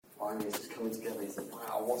finally it's just coming together. You think,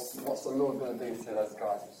 wow, what's the Lord going to do to those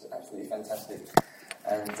guys? It's absolutely fantastic.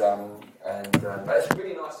 But it's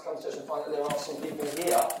really nice to come to church and find that there are some people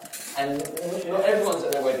here, and not everyone's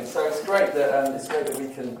at their wedding. So it's great that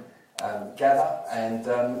we can gather, and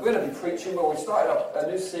we're going to be preaching. Well, we started up a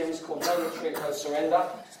new series called No Retreat, No Surrender,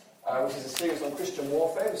 which is a series on Christian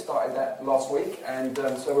warfare. We started that last week, and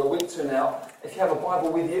so we're a week 2 now. If you have a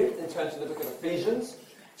Bible with you, then turn to the book of Ephesians,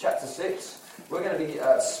 chapter 6. We're going to be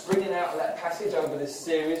springing out of that passage over this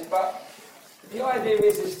series, but the idea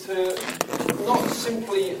is to not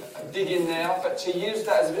simply dig in now, but to use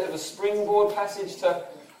that as a bit of a springboard passage to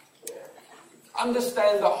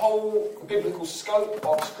understand the whole biblical scope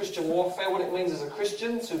of Christian warfare, what it means as a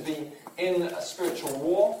Christian to be in a spiritual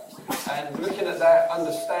war, and looking at that,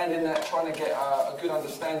 understanding that, trying to get a good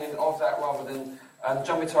understanding of that rather than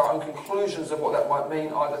jumping to our own conclusions of what that might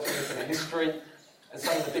mean, either through looking at history and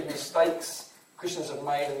some of the big mistakes Christians have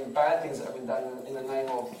made and bad things that have been done in the name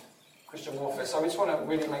of Christian warfare. So we just want to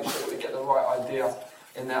really make sure that we get the right idea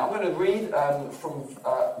in that. I'm going to read from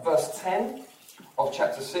verse 10 of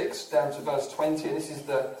chapter 6 down to verse 20, and this is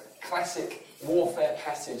the classic warfare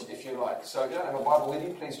passage, if you like. So if you don't have a Bible with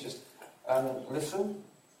you, please just listen.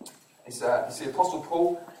 It's the Apostle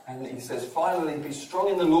Paul, and he says, "Finally, be strong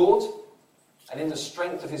in the Lord and in the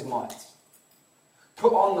strength of his might.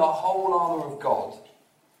 Put on the whole armour of God,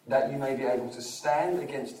 that you may be able to stand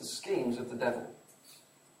against the schemes of the devil.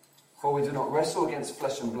 For we do not wrestle against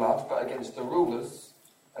flesh and blood, but against the rulers,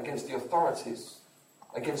 against the authorities,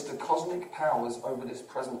 against the cosmic powers over this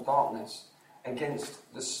present darkness,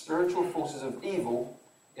 against the spiritual forces of evil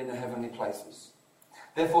in the heavenly places.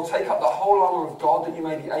 Therefore take up the whole armour of God, that you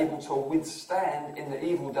may be able to withstand in the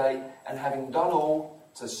evil day, and having done all,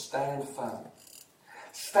 to stand firm.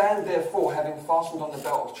 Stand therefore, having fastened on the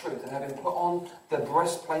belt of truth, and having put on the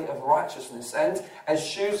breastplate of righteousness, and as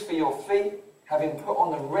shoes for your feet, having put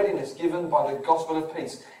on the readiness given by the gospel of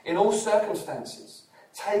peace. In all circumstances,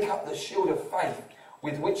 take up the shield of faith,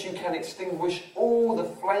 with which you can extinguish all the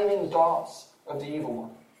flaming darts of the evil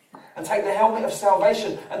one. And take the helmet of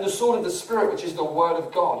salvation and the sword of the Spirit, which is the word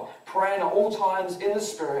of God, praying at all times in the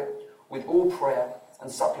Spirit with all prayer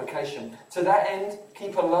and supplication. To that end,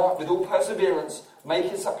 keep alert with all perseverance,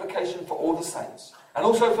 making supplication for all the saints, and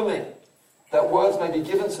also for me, that words may be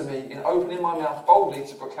given to me in opening my mouth boldly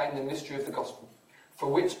to proclaim the mystery of the gospel, for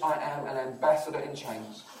which I am an ambassador in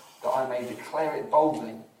chains, that I may declare it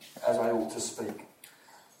boldly as I ought to speak."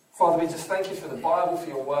 Father, we just thank you for the Bible, for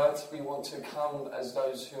your words. We want to come as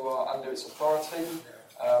those who are under its authority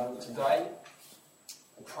today.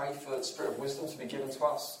 We pray for the spirit of wisdom to be given to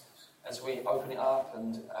us as we open it up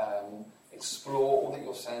and explore all that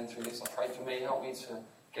you're saying through this. I pray for me, help me to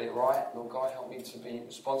get it right. Lord God, help me to be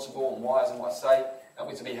responsible and wise in what I say. Help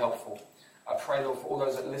me to be helpful. I pray, Lord, for all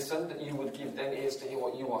those that listen, that you would give them ears to hear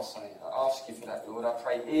what you are saying. I ask you for that, Lord. I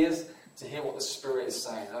pray ears to hear what the Spirit is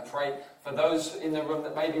saying. I pray for those in the room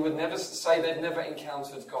that maybe would never say they've never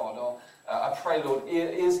encountered God. Or I pray, Lord,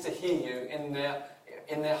 ears to hear you in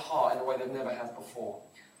their heart in a way they've never have before.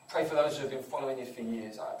 I pray for those who have been following you for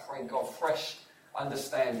years. I pray, God, fresh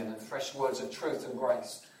understanding and fresh words of truth and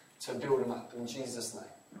grace to build them up in Jesus' name.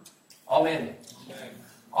 Amen.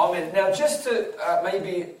 Amen. Now, just to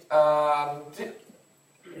maybe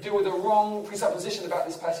deal with the wrong presupposition about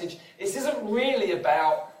this passage, this isn't really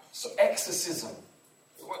about exorcism.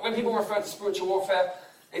 When people refer to spiritual warfare,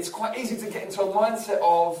 it's quite easy to get into a mindset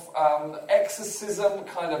of exorcism,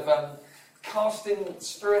 kind of casting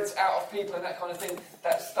spirits out of people and that kind of thing.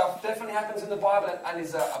 That stuff definitely happens in the Bible and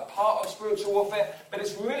is a part of spiritual warfare, but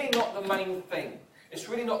it's really not the main thing. It's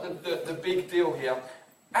really not the big deal here.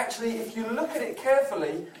 Actually, if you look at it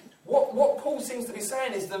carefully, what Paul seems to be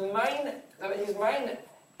saying is his main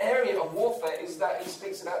area of warfare is that he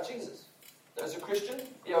speaks about Jesus. That as a Christian,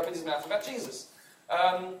 he opens his mouth about Jesus.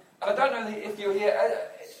 And I don't know if you're here,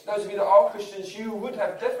 those of you that are Christians, you would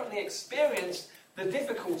have definitely experienced the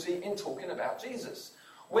difficulty in talking about Jesus.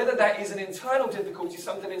 Whether that is an internal difficulty,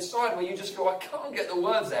 something inside where you just feel, I can't get the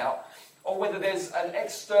words out, or whether there's an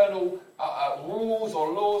external rules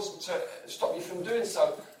or laws to stop you from doing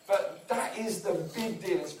so. But that is the big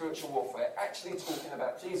deal in spiritual warfare, actually talking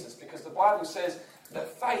about Jesus, because the Bible says that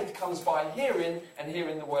faith comes by hearing, and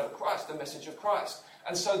hearing the word of Christ, the message of Christ.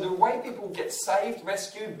 And so the way people get saved,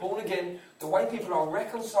 rescued, born again, the way people are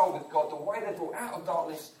reconciled with God, the way they're brought out of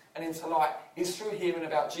darkness and into light is through hearing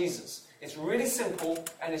about Jesus. It's really simple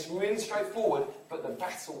and it's really straightforward, but the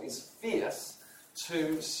battle is fierce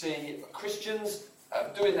to see Christians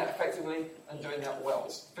doing that effectively and doing that well.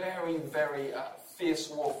 It's very, very fierce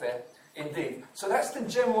warfare indeed. So that's the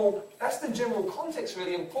general context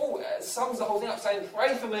really, and Paul sums the whole thing up saying,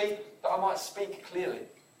 pray for me that I might speak clearly.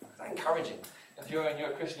 That's encouraging. If you're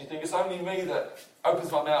a Christian, you think it's only me that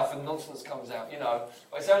opens my mouth and nonsense comes out,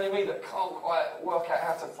 or it's only me that can't quite work out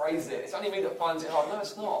how to phrase it. It's only me that finds it hard. No,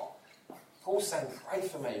 it's not. Paul's saying, pray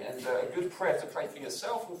for me. And a good prayer to pray for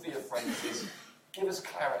yourself and for your friends is, give us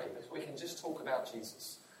clarity, that we can just talk about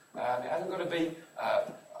Jesus. It hasn't got to be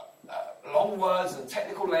long words and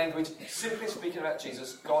technical language. Simply speaking about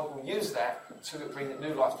Jesus, God will use that to bring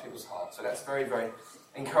new life to people's hearts. So that's very, very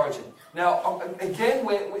encouraging. Now, again,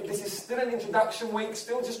 this is still an introduction week,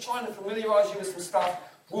 still just trying to familiarise you with some stuff,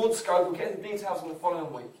 broad scope. We'll get into details in the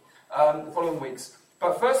following weeks.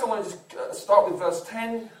 But first I want to just start with verse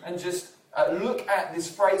 10 and just look at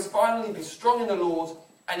this phrase, finally be strong in the Lord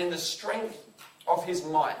and in the strength of his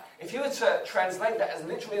might. If you were to translate that as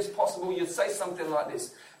literally as possible, you'd say something like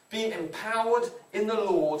this: be empowered in the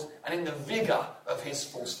Lord and in the vigour of his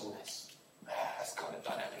forcefulness. That's kind of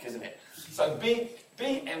dynamic, isn't it? So be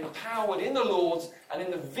empowered in the Lord and in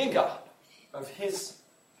the vigour of his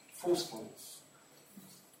forcefulness.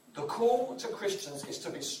 The call to Christians is to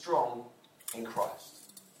be strong in Christ.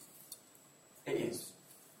 It is.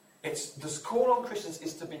 This call on Christians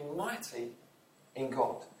is to be mighty in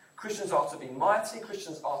God. Christians are to be mighty.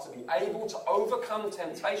 Christians are to be able to overcome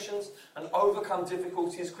temptations and overcome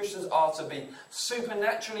difficulties. Christians are to be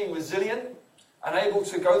supernaturally resilient and able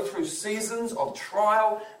to go through seasons of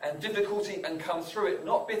trial and difficulty and come through it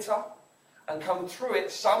not bitter, and come through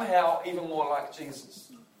it somehow even more like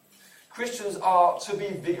Jesus. Christians are to be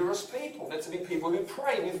vigorous people. They're to be people who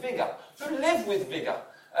pray with vigour, who live with vigour.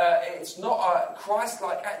 It's not a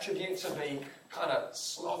Christ-like attribute to be kind of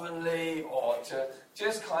slovenly or to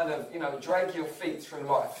just kind of, drag your feet through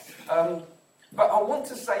life. But I want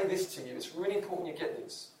to say this to you. It's really important you get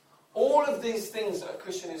this. All of these things that a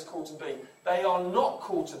Christian is called to be, they are not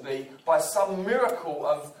called to be by some miracle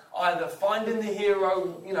of either finding the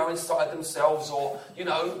hero, inside themselves, or,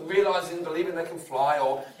 realising, believing they can fly,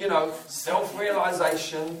 or,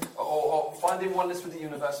 self-realisation, or finding oneness with the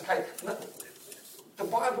universe. Okay, no, the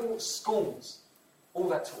Bible scorns all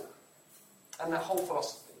that talk, and that whole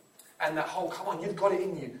philosophy, and that whole, come on, you've got it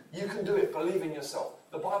in you, you can do it, believe in yourself.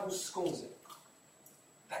 The Bible scorns it.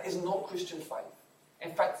 That is not Christian faith.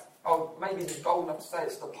 In fact, I'll maybe be bold enough to say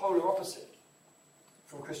it's the polar opposite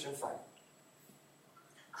from Christian faith.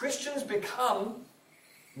 Christians become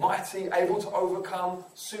mighty, able to overcome,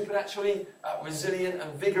 supernaturally resilient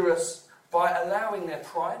and vigorous by allowing their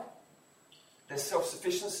pride, their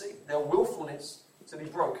self-sufficiency, their willfulness to be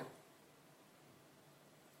broken.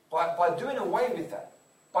 By doing away with that,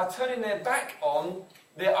 by turning their back on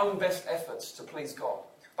their own best efforts to please God,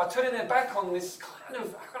 by turning their back on this kind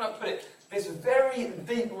of, how can I put it, this very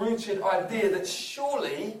deep-rooted idea that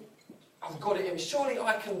surely I've got it in me, surely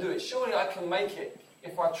I can do it, surely I can make it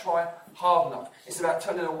if I try hard enough. It's about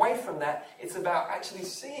turning away from that. It's about actually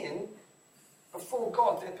seeing before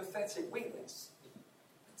God their pathetic weakness.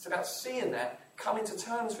 It's about seeing that, coming to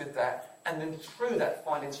terms with that, and then through that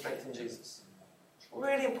finding strength in Jesus. It's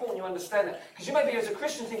really important you understand that. Because you may be as a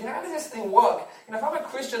Christian thinking, how does this thing work? If I'm a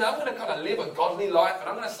Christian, I'm going to kind of live a godly life, and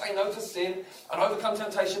I'm going to say no to sin and overcome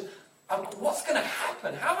temptation. What's going to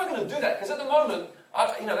happen? How am I going to do that? Because at the moment,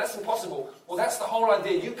 that's impossible. Well, that's the whole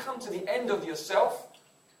idea. You come to the end of yourself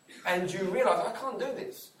and you realise, I can't do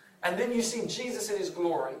this. And then you see Jesus in his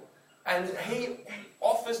glory, and he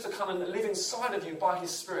offers to come and live inside of you by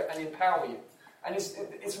his Spirit and empower you. And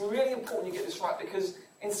it's really important you get this right, because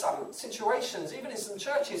in some situations, even in some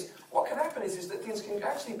churches, what can happen is that things can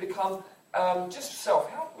actually become just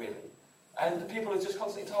self-help, really. And people are just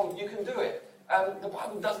constantly told, you can do it. The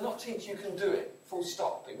Bible does not teach you can do it, full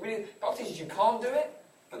stop. The Bible teaches you can't do it,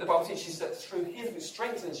 but the Bible teaches that through him who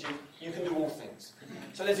strengthens you, you can do all things.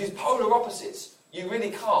 So there's these polar opposites. You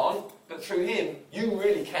really can't, but through him, you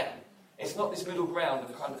really can. It's not this middle ground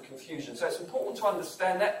of kind of confusion. So it's important to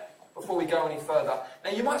understand that before we go any further.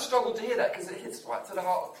 Now, you might struggle to hear that because it hits right to the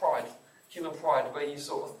heart of pride, human pride, where you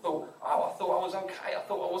sort of thought, I thought I was okay. I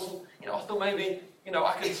thought I wasn't, I thought maybe,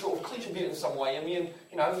 I could sort of contribute in some way. And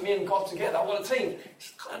me and God together, what a team.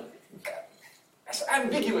 It's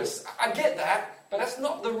ambiguous. I get that, but that's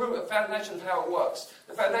not the root of foundation of how it works.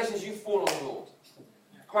 The foundation is you fall on the Lord.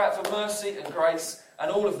 Cry out for mercy and grace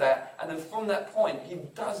and all of that. And then from that point, he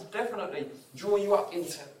does definitely draw you up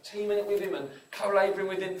into teaming it with him and co-labouring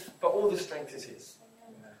with him, but all the strength is his.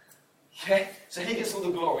 Yeah? So he gets all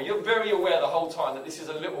the glory. You're very aware the whole time that this is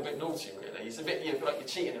a little bit naughty, really. It's a bit, you feel like you're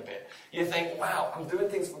cheating a bit. You think, wow, I'm doing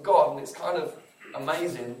things for God, and it's kind of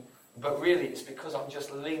amazing, but really it's because I'm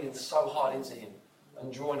just leaning so hard into him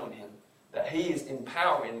and drawing on him that he is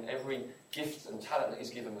empowering every gift and talent that he's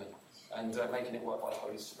given me and making it work by the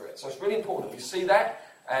Holy Spirit. So it's really important that we see that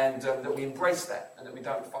and that we embrace that and that we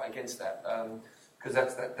don't fight against that because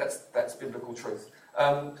that's biblical truth.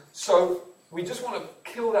 So we just want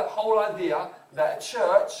to kill that whole idea that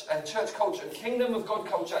church and church culture and kingdom of God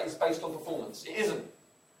culture is based on performance. It isn't.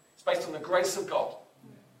 It's based on the grace of God.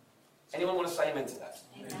 Anyone want to say amen to that?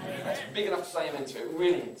 Amen. That's big enough to say amen to. It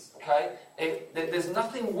really is. Okay? There's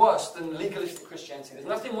nothing worse than legalistic Christianity. There's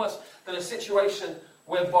nothing worse than a situation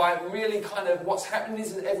whereby really kind of what's happening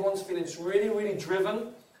is that everyone's feeling just really, really driven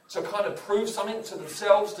to kind of prove something to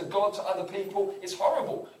themselves, to God, to other people. It's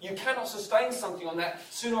horrible. You cannot sustain something on that.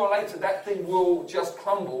 Sooner or later, that thing will just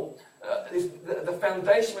crumble. The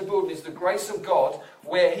foundation we're building is the grace of God,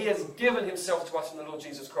 where he has given himself to us in the Lord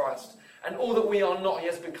Jesus Christ. And all that we are not, he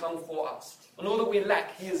has become for us. And all that we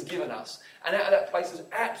lack, he has given us. And out of that place of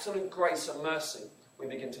absolute grace and mercy, we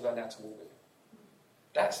begin to learn how to walk with him.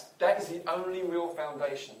 That is the only real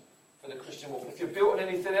foundation for the Christian walk. If you're built on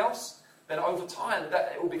anything else, then over time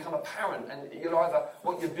that it will become apparent, and you'll either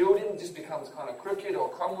what you're building just becomes kind of crooked or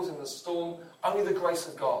crumbles in the storm. Only the grace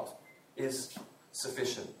of God is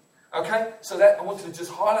sufficient. Okay, so that I wanted to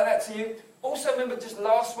just highlight that to you. Also, remember just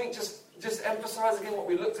last week, just emphasise again what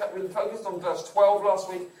we looked at. We focused on verse 12 last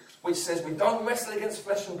week, which says we don't wrestle against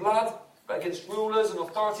flesh and blood, but against rulers and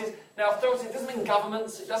authorities. Now, authority doesn't mean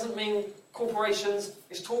governments. It doesn't mean corporations.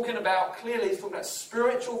 It's talking about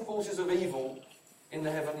spiritual forces of evil in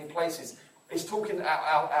the heavenly places. It's talking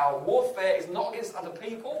our warfare is not against other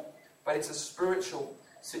people, but it's a spiritual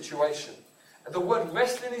situation. The word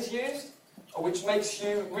wrestling is used, which makes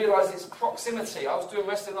you realise its proximity. I was doing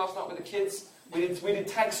wrestling last night with the kids. We did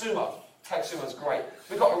tag sumo. Tag sumo is great.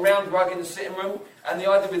 We got a round rug in the sitting room, and the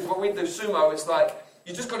idea with when we do sumo, it's like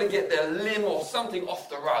you just got to get their limb or something off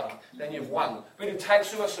the rug, then you've won. We do tag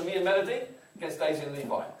sumo, so me and Melody against Daisy and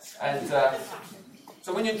Levi, and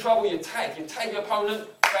so when you're in trouble, you tag your opponent.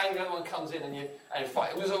 Bang, the other one comes in and you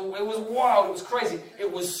fight. It was wild, it was crazy.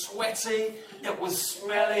 It was sweaty, it was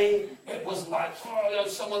smelly, it was like,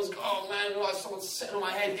 someone's sitting on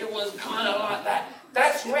my head. It was kind of like that.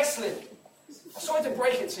 That's wrestling. I'm sorry to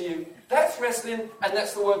break it to you. That's wrestling, and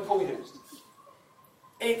that's the word Paul used.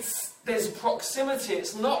 There's proximity.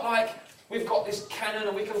 It's not like we've got this cannon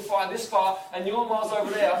and we can fire this far and you're miles over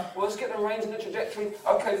there. Well, let's get the range and the trajectory.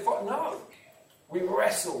 Okay, fine. No. We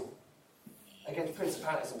wrestle against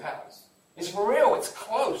principalities and powers. It's for real, it's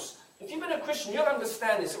close. If you've been a Christian, you'll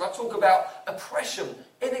understand this. If I talk about oppression,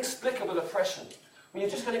 inexplicable oppression, when you're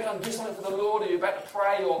just going to go and do something for the Lord, or you're about to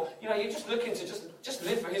pray, or you're just looking to just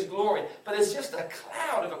live for his glory, but there's just a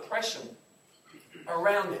cloud of oppression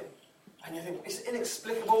around it. And you think, it's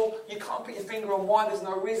inexplicable, you can't put your finger on why, there's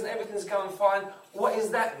no reason, everything's going fine. What is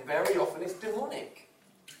that? Very often it's demonic.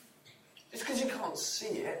 Just because you can't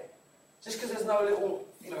see it, just because there's no little,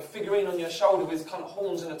 figurine on your shoulder with kind of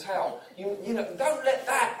horns and a tail, don't let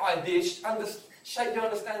that idea shape your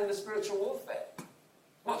understanding of spiritual warfare.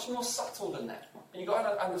 Much more subtle than that. You've got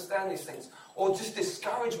to understand these things. Or just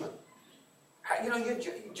discouragement.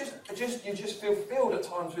 You just feel filled at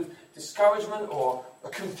times with discouragement or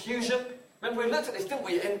confusion. Remember, we looked at this, didn't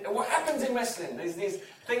we? And what happens in wrestling? There's these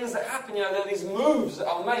things that happen, there are these moves that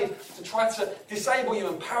are made to try to disable you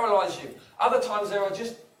and paralyze you. Other times there are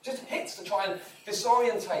just hits to try and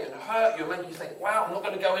disorientate and hurt you and make you think, wow, I'm not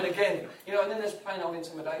going to go in again. And then there's plain old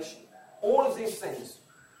intimidation. All of these things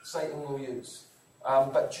Satan will use.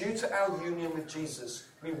 But due to our union with Jesus,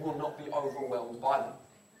 we will not be overwhelmed by them.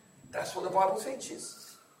 That's what the Bible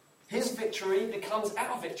teaches. His victory becomes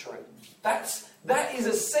our victory. That is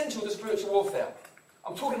essential to spiritual warfare.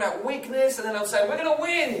 I'm talking about weakness, and then I'm saying, we're going to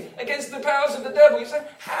win against the powers of the devil. You say,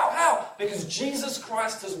 how? Because Jesus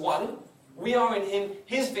Christ has won. We are in him.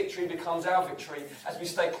 His victory becomes our victory. As we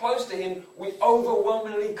stay close to him, we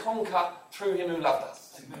overwhelmingly conquer through him who loved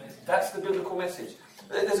us. Amen. That's the biblical message.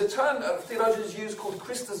 There's a term theologians use called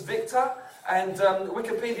Christus Victor, and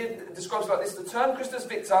Wikipedia describes it like this. The term Christus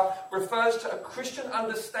Victor refers to a Christian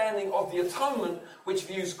understanding of the atonement which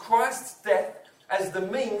views Christ's death as the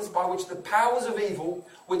means by which the powers of evil,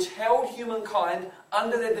 which held humankind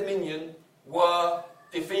under their dominion, were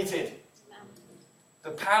defeated.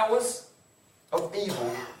 The powers of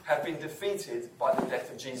evil have been defeated by the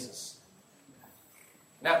death of Jesus.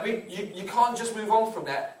 Now, you can't just move on from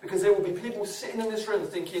that, because there will be people sitting in this room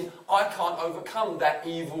thinking, I can't overcome that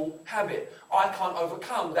evil habit. I can't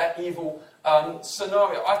overcome that evil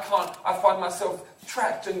scenario. I find myself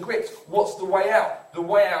trapped and gripped. What's the way out? The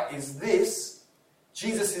way out is this: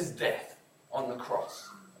 Jesus' death on the cross.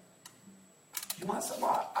 You might say,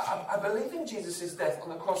 well, I believe in Jesus' death on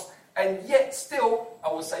the cross And yet still,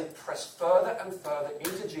 I would say, press further and further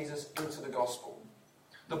into Jesus, into the gospel.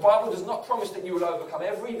 The Bible does not promise that you will overcome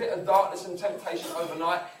every bit of darkness and temptation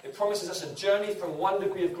overnight. It promises us a journey from one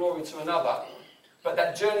degree of glory to another. But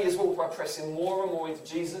that journey is walked by pressing more and more into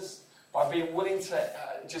Jesus, by being willing to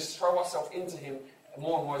just throw ourselves into him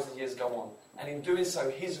more and more as the years go on. And in doing so,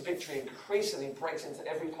 his victory increasingly breaks into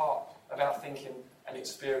every part of our thinking and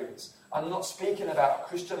experience. I'm not speaking about a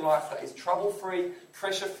Christian life that is trouble-free,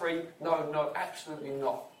 pressure-free. No, absolutely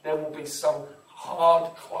not. There will be some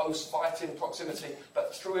hard, close fighting proximity,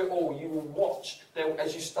 but through it all, you will watch.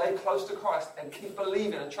 As you stay close to Christ and keep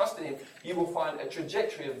believing and trusting him, you will find a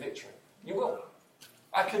trajectory of victory. You will.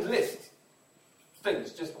 I could list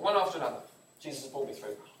things, just one after another. Jesus brought me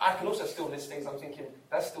through. I can also still list things I'm thinking,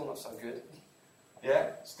 that's still not so good.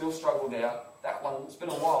 Yeah, still struggle there. That one, it's been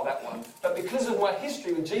a while, that one. But because of my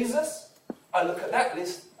history with Jesus, I look at that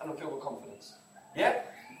list and I feel with confidence. Yeah?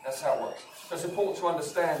 That's how it works. So it's important to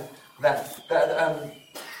understand that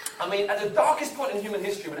at the darkest point in human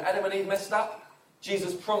history, when Adam and Eve messed up,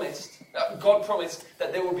 God promised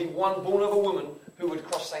that there would be one born of a woman who would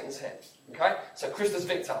crush Satan's head. Okay? So Christus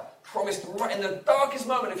Victor promised right in the darkest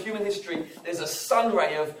moment of human history, there's a sun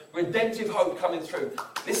ray of redemptive hope coming through.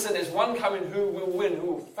 Listen, there's one coming who will win, who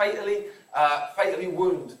will fatally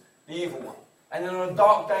wound the evil one. And then on a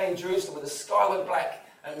dark day in Jerusalem, when the sky went black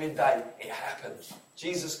at midday, it happened.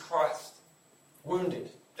 Jesus Christ, wounded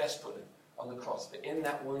desperately on the cross, but in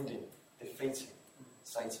that wounding, defeating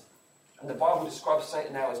Satan. And the Bible describes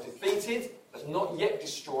Satan now as defeated, but not yet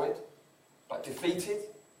destroyed, but defeated,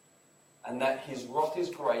 and that his wrath is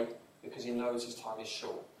great because he knows his time is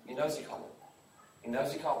short. He knows he can't win. He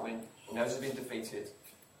knows he can't win. He knows he's been defeated,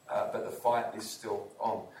 but the fight is still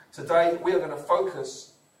on. Today, we are going to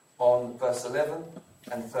focus on verse 11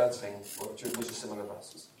 and 13, which are similar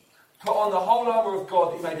verses. Put on the whole armour of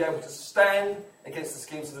God that you may be able to stand against the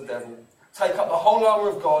schemes of the devil. Take up the whole armour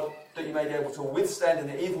of God that you may be able to withstand in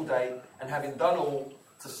the evil day, and having done all,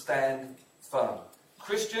 to stand firm.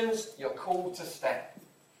 Christians, you're called to stand.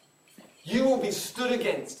 You will be stood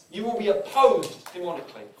against. You will be opposed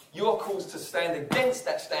demonically. You are called to stand against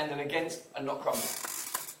that standing against and not crumble.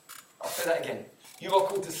 I'll say that again. You are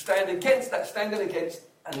called to stand against that standing against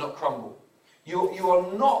and not crumble. You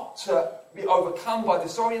are not to be overcome by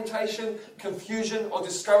disorientation, confusion or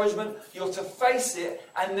discouragement. You're to face it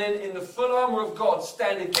and then in the full armour of God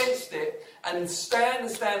stand against it and then stand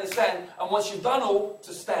and stand and stand. And once you've done all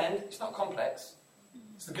to stand, it's not complex.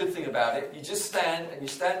 It's the good thing about it. You just stand and you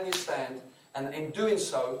stand and you stand. And in doing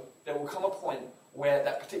so, there will come a point where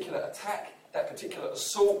that particular attack, that particular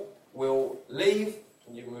assault will leave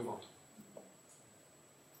and you move on.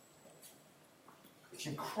 If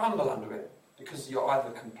you crumble under it, because you're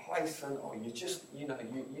either complacent or you just, you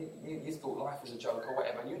thought life was a joke or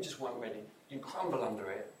whatever, and you just weren't ready, you crumble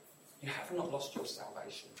under it, you have not lost your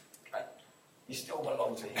salvation. Okay? You still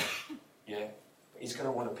belong to him. Yeah? But he's going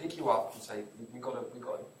to want to pick you up and say, we've got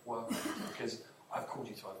to work on it because I've called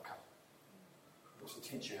you to overcome. He wants to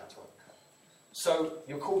teach you how to overcome. So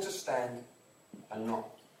you're called to stand and not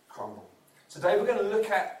crumble. Today we're going to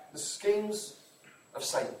look at the schemes of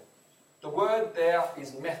Satan. The word there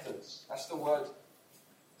is methods. That's the word.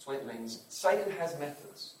 That's what it means. Satan has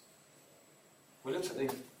methods. We looked at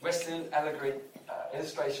the wrestling allegory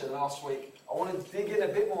illustration last week. I want to dig in a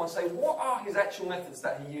bit more and say, what are his actual methods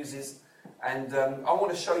that he uses? And I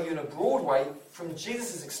want to show you in a broad way, from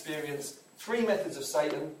Jesus' experience, 3 methods of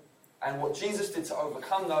Satan and what Jesus did to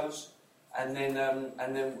overcome those. And then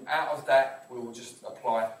out of that, we will just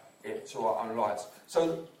apply it to our own lives.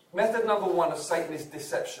 So method number 1 of Satan is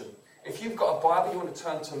deception. If you've got a Bible, you want to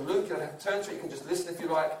turn to Luke, you don't have to turn to it, you can just listen if you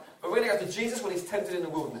like. But we're going to go to Jesus when he's tempted in the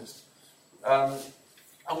wilderness. And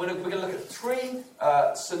we're going to look at 3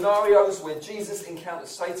 scenarios where Jesus encounters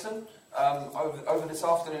Satan over this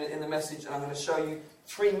afternoon in the message, and I'm going to show you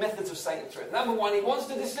 3 methods of Satan through it. Number 1, he wants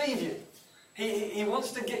to deceive you. He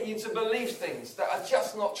wants to get you to believe things that are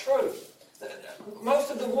just not true. Most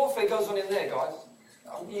of the warfare goes on in there, guys.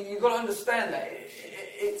 You've got to understand that.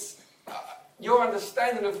 It's your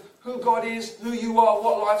understanding of who God is, who you are,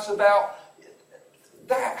 what life's about,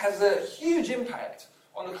 that has a huge impact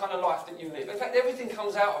on the kind of life that you live. In fact, everything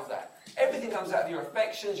comes out of that. Everything comes out of your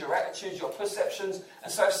affections, your attitudes, your perceptions.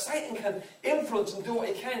 And so if Satan can influence and do what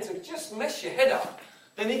he can to just mess your head up,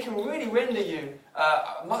 then he can really render you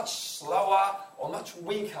much slower or much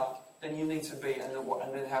weaker than you need to be and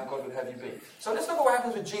then how God would have you be. So let's look at what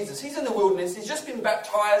happens with Jesus. He's in the wilderness. He's just been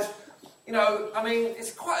baptized.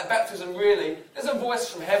 It's quite a baptism, really. There's a voice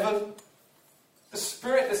from heaven. The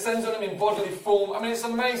Spirit descends on him in bodily form. It's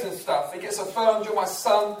amazing stuff. He gets affirmed, you're my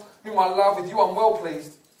son, whom I love, with you I'm well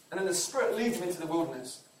pleased. And then the Spirit leads him into the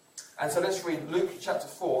wilderness. And so let's read Luke chapter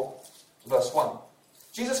 4, verse 1.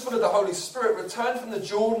 Jesus, full of the Holy Spirit, returned from the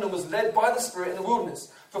Jordan and was led by the Spirit in the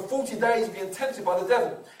wilderness for 40 days, being tempted by the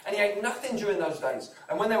devil. And he ate nothing during those days.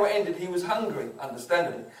 And when they were ended, he was hungry,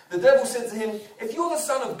 understandably. The devil said to him, "If you're the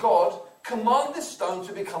Son of God, command this stone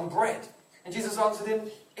to become bread." And Jesus answered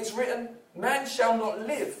him, "It's written, man shall not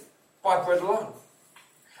live by bread alone."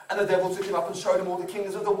 And the devil took him up and showed him all the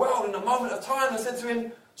kingdoms of the world in a moment of time and said to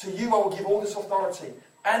him, "To you I will give all this authority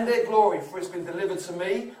and their glory, for it's been delivered to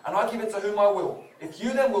me, and I give it to whom I will. If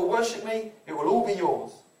you then will worship me, it will all be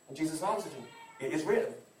yours." And Jesus answered him, "It is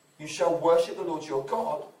written, you shall worship the Lord your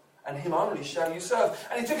God, and him only shall you serve."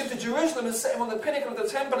 And he took him to Jerusalem and set him on the pinnacle of the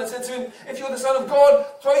temple and said to him, "If you're the Son of God,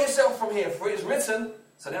 throw yourself from here, for it is written."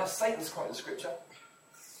 So now Satan's quoting scripture.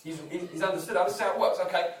 He's understood how it works.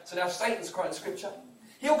 Okay, so now Satan's quoting scripture.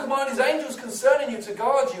 "He'll command his angels concerning you to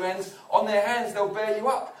guard you, and on their hands they'll bear you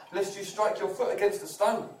up, lest you strike your foot against a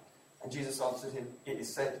stone." And Jesus answered him, "It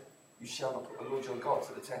is said, you shall not put the Lord your God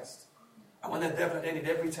to the test." And when the devil had ended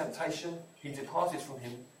every temptation, he departed from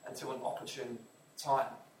him until an opportune time.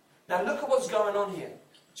 Now look at what's going on here.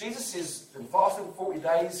 Jesus has been fasting for 40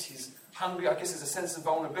 days. He's hungry. I guess there's a sense of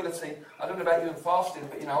vulnerability. I don't know about you in fasting,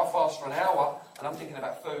 but I fast for an hour and I'm thinking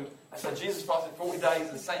about food. And so Jesus fasted 40 days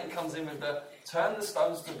and Satan comes in with the "turn the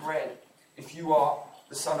stones to bread if you are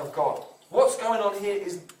the Son of God." What's going on here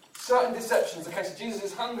is certain deceptions. Okay, so Jesus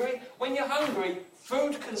is hungry. When you're hungry,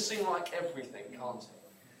 food can seem like everything, can't it?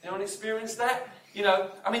 Anyone experienced that?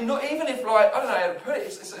 Not even if, I don't know how to put it,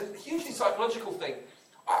 it's a hugely psychological thing.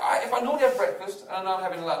 If I normally have breakfast and I'm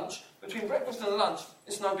having lunch, between breakfast and lunch,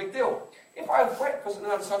 it's no big deal. If I have breakfast and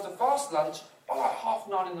then I decide to fast lunch, by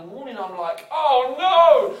 9:30 in the morning, I'm like, "Oh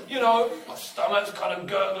no!" My stomach's kind of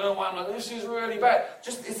gurgling away. I'm like, "This is really bad."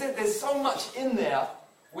 There's so much in there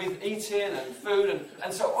with eating and food.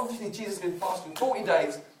 And so obviously Jesus has been fasting 40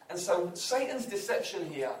 days. And so Satan's deception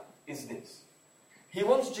here is this. He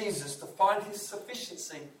wants Jesus to find his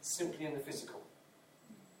sufficiency simply in the physical.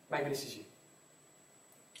 Maybe this is you.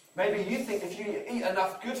 Maybe you think if you eat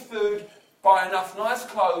enough good food, buy enough nice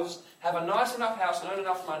clothes, have a nice enough house and earn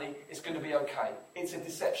enough money, it's going to be okay. It's a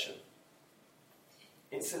deception.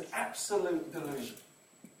 It's an absolute delusion.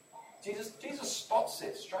 Jesus spots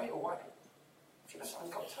it straight away. If you're the Son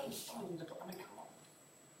of God, turn the stone into bread. Come on.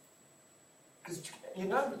 Because you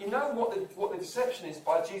know what the deception is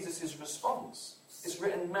by Jesus' response. It's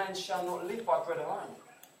written, man shall not live by bread alone.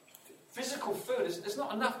 Physical food, there's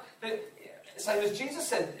not enough. Same as Jesus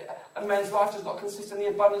said, a man's life does not consist in the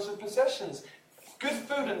abundance of possessions. Good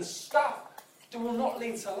food and stuff will not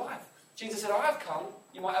lead to life. Jesus said, I have come,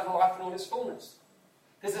 you might have a life in all its fullness.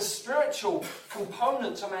 There's a spiritual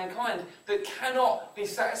component to mankind that cannot be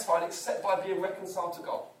satisfied except by being reconciled to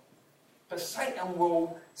God. But Satan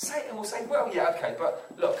will say, well, yeah, okay, but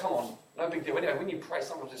look, come on, no big deal. Anyway, when you pray,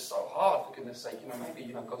 sometimes it's so hard, for goodness sake,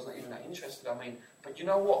 maybe God's not even that interested. But you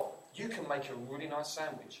know what? You can make a really nice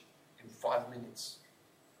sandwich in 5 minutes.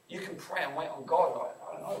 You can pray and wait on God,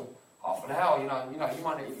 I don't know, half an hour,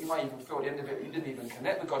 you might even feel at the end of it, you didn't even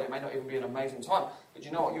connect with God, it may not even be an amazing time. But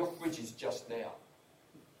you know what? Your fridge is just there.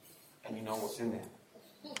 And you know what's in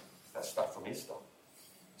there. That stuff from Easter.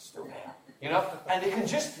 It's still there. And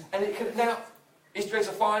it can now, Easter eggs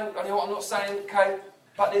are fine, I know what I'm not saying, okay?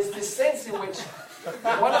 But there's this sense in which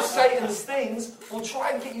one of Satan's things will try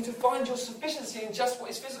and get you to find your sufficiency in just what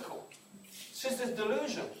is physical. It's just this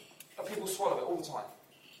delusion, but people swallow it all the time.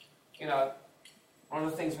 One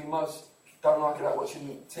of the things we most don't like about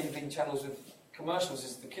watching TV channels with commercials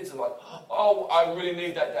is the kids are like, "Oh, I really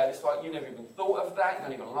need that, Dad." It's like, you never even thought of that, you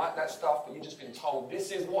don't even like that stuff, but you've just been told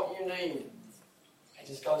this is what you need. It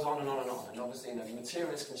just goes on and on and on. And obviously,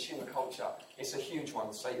 materialist consumer culture, it's a huge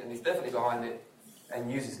one. Satan is definitely behind it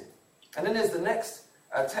and uses it. And then there's the next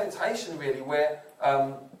temptation, really, where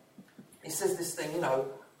he says this thing,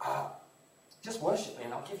 just worship me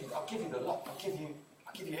and I'll give you the lot. I'll give you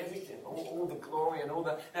everything, all the glory and all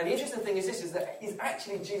the... Now, the interesting thing is that he's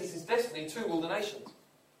actually Jesus' destiny to rule the nations.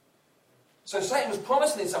 So Satan was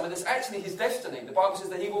promising him something that's actually his destiny. The Bible says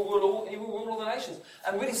that he will rule all the nations.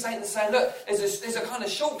 And really Satan's saying, look, there's a kind of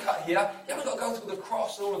shortcut here. You haven't got to go through the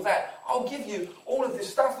cross and all of that. I'll give you all of this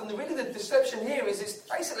stuff. And really the deception here is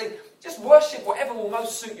basically just worship whatever will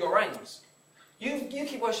most suit your aims. You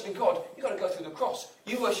keep worshipping God, you've got to go through the cross.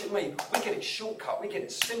 You worship me, we get it shortcut, we get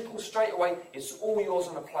it simple, straight away, it's all yours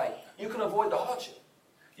on a plate. You can avoid the hardship.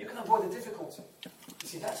 You can avoid the difficulty. You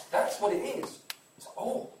see, that's what it is. It's like,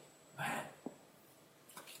 oh, man.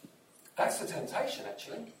 That's the temptation,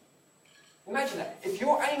 actually. Imagine that. If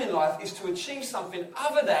your aim in life is to achieve something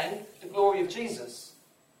other than the glory of Jesus,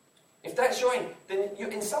 If that's your aim, then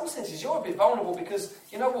in some senses you're a bit vulnerable because,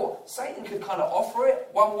 you know what, Satan could kind of offer it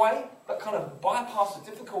one way, but kind of bypass the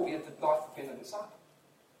difficulty of the life of being a disciple.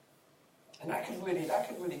 And that could really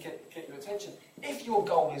get your attention if your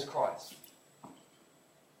goal is Christ.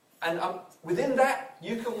 And within that,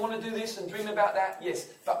 you can want to do this and dream about that, yes.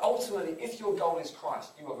 But ultimately, if your goal is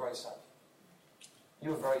Christ, you are very safe.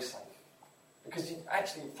 You are very safe. Because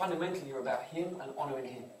fundamentally, you're about Him and honouring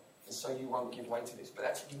Him. And so you won't give way to this. But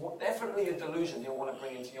that's definitely a delusion you'll want to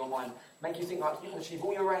bring into your mind. Make you think like you can achieve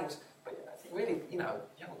all your aims, but really, you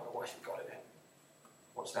haven't got to worship God in it.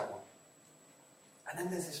 Watch that one. And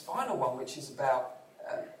then there's this final one, which is about,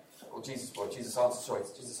 Jesus answers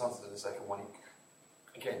the second one.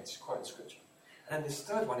 Again, it's quoting scripture. And then this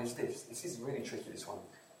third one is this. This is really tricky, this one.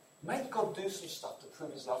 Make God do some stuff to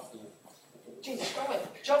prove His love for you. Jesus, go ahead,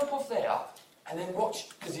 jump off there, and then watch,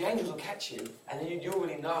 because the angels will catch you, and then you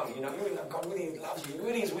already know, you really know God really loves you, He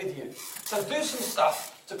really is with you. So do some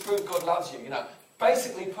stuff to prove God loves you,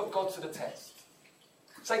 Basically put God to the test.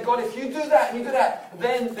 Say, God, if you do that and you do that,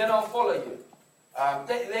 then I'll follow you.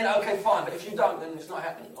 Then okay, fine, but if you don't, then it's not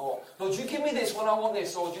happening. Or, Lord, you give me this when I want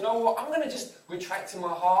this. Or, do you know what? I'm going to just retract in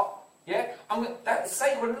my heart. Yeah?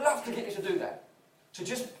 Satan would love to get you to do that. To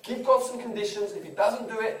just give God some conditions. If He doesn't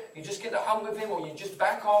do it, you just get the hump with Him, or you just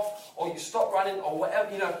back off, or you stop running, or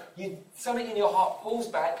whatever. Something in your heart pulls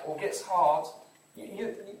back or gets hard.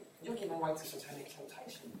 You're giving way to satanic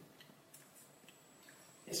temptation.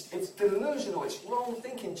 It's delusional, it's wrong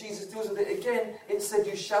thinking. Jesus deals with it again. It said,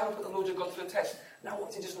 you shall not put the Lord your God to the test. Now,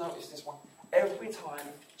 what did you just notice this one? Every time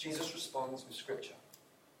Jesus responds with scripture.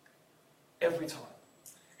 Every time.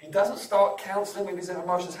 He doesn't start counselling with his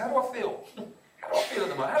emotions. How do I feel? How do I feel at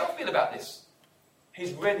the moment? How do I feel about this?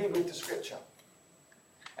 He's ready with the scripture.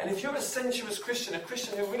 And if you're a sensuous Christian, a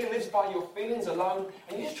Christian who really lives by your feelings alone,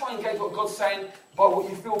 and you just try and gauge what God's saying by what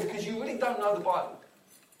you feel because you really don't know the Bible.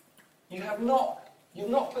 You've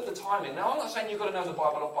not put the time in. Now, I'm not saying you've got to know the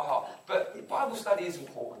Bible off by heart, but Bible study is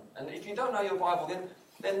important. And if you don't know your Bible,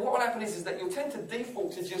 then what will happen is that you'll tend to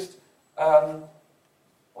default to just,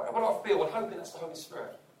 what do I feel? And hoping that's the Holy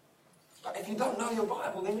Spirit. But if you don't know your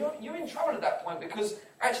Bible, then you're in trouble at that point, because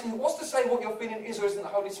actually, what's to say what you're feeling is or isn't the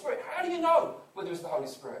Holy Spirit? How do you know whether it's the Holy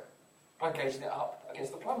Spirit? By gauging it up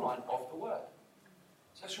against the plumb line of the Word.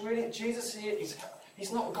 So it's really, Jesus here,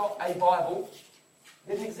 he's not got a Bible.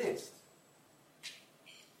 It didn't exist.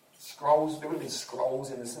 Scrolls, there would have been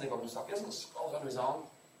scrolls in the synagogue and stuff. He hasn't got scrolls under his arm.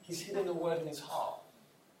 He's hidden the Word in his heart.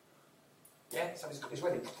 Yeah, so he's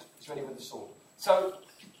ready. He's ready with the sword. So,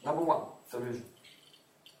 number one, delusion.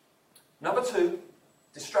 Number two,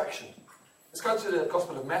 distraction. Let's go to the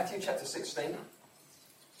Gospel of Matthew, chapter 16.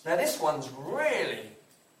 Now, this one's really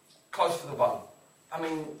close to the bone. I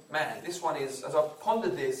mean, man, this one is, as I've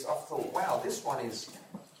pondered this, I've thought, wow, this one is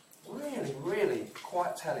really, really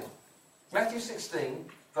quite telling. Matthew 16,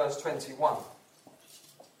 verse 21.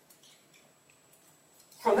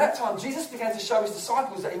 From that time, Jesus began to show his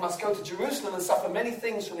disciples that he must go to Jerusalem and suffer many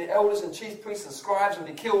things from the elders and chief priests and scribes and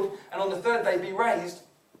be killed, and on the third day be raised.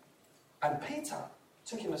 And Peter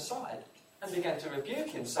took him aside and began to rebuke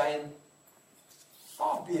him, saying,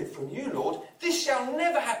 far be it from you, Lord, this shall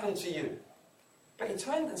never happen to you. But he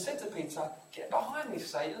turned and said to Peter, get behind me,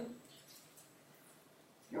 Satan.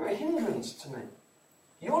 You're a hindrance to me.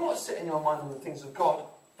 You're not setting your mind on the things of God,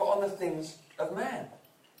 but on the things of man.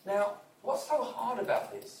 Now, what's so hard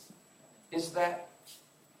about this is that,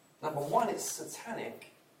 number one, it's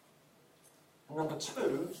satanic. And number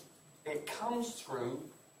two, it comes through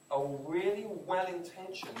a really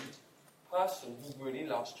well-intentioned person who really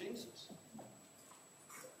loves Jesus.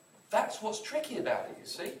 That's what's tricky about it, you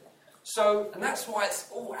see. So, and that's why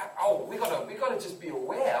it's, we got to just be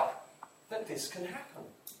aware that this can happen.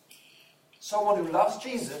 Someone who loves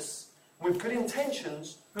Jesus with good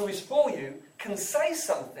intentions, who is for you, can say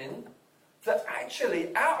something that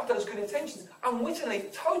actually, out of those good intentions, unwittingly,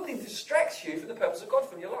 totally distracts you from the purpose of God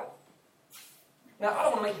from your life. Now, I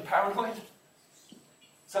don't want to make you paranoid.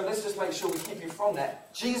 So let's just make sure we keep you from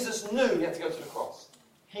that. Jesus knew he had to go to the cross.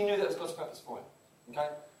 He knew that was God's purpose for him. Okay?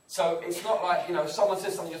 So it's not like, if someone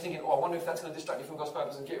says something, you're thinking, I wonder if that's going to distract you from God's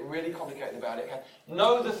purpose, and get really complicated about it. Okay?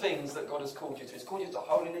 Know the things that God has called you to. He's called you to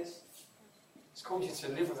holiness. He's called you to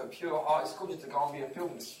live with a pure heart. He's called you to go and be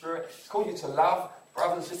filled with the Spirit. He's called you to love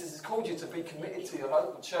brothers and sisters. He's called you to be committed to your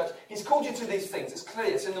local church. He's called you to these things. It's clear.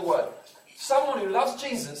 It's in the Word. Someone who loves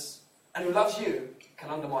Jesus and who loves you can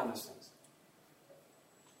undermine those things.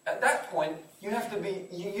 At that point, you have to be,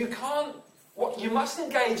 you can't, what you must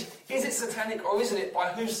engage, is it satanic or isn't it, by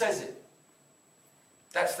who says it?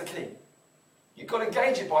 That's the key. You've got to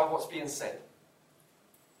gauge it by what's being said.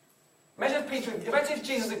 Imagine if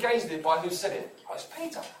Jesus had gauged it by who said it. Oh, it's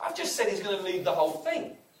Peter. I've just said he's going to lead the whole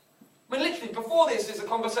thing. I mean, literally, before this is a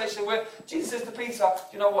conversation where Jesus says to Peter,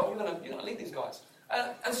 you know what, you're going to lead these guys.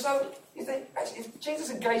 And so, you think, actually, if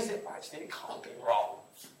Jesus had gauged it, actually, it can't be wrong.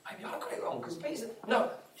 Maybe I got it wrong, because Peter,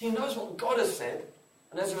 no, he knows what God has said,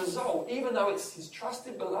 and as a result, even though it's his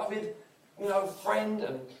trusted, beloved, friend,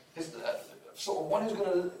 and his, sort of one who's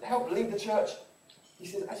going to help lead the church, he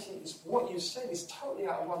says, actually, what you said is totally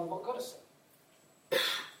out of line with what God has said.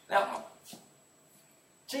 Now,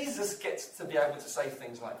 Jesus gets to be able to say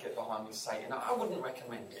things like, get behind me, Satan. I wouldn't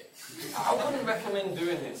recommend it. I wouldn't recommend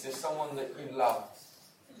doing this if someone that you love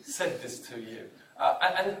said this to you.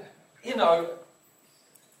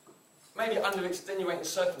 Maybe under extenuating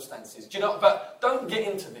circumstances. But don't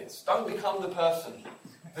get into this. Don't become the person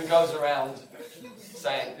who goes around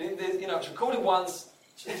saying, it's recorded once,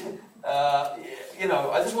 I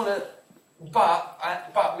just want to,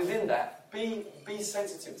 but within that, be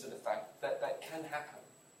sensitive to the fact that that can happen.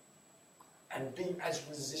 And be as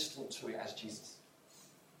resistant to it as Jesus.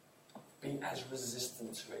 Be as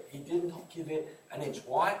resistant to it. He did not give it an inch.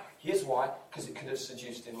 Why? Here's why. Because it could have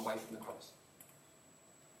seduced him away from the cross.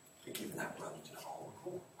 You're giving that run. Wow.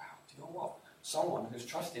 Do you know what? Someone who's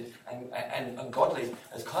trusted and godly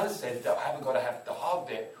has kind of said that I haven't got to have the hard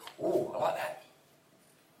bit. Oh, I like that.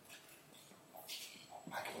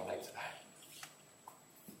 I can relate to that.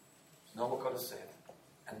 Know what God has said.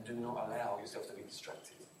 And do not allow yourself to be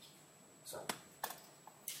distracted. So,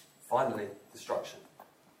 finally, destruction.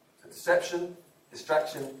 So deception,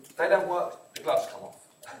 distraction, they don't work, the gloves come off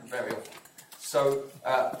very often. So,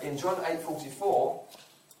 in John 8:44,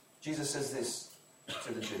 Jesus says this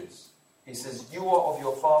to the Jews. He says, you are of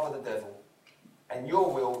your father the devil, and your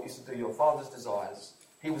will is to do your father's desires.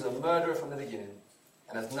 He was a murderer from the beginning,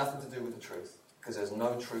 and has nothing to do with the truth, because there's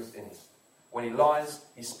no truth in him. When he lies,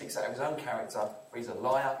 he speaks out of his own character, for he's a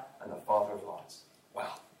liar and the father of lies.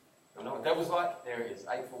 Wow. You know what the devil's like? There it is,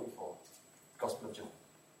 8:44. Gospel of John.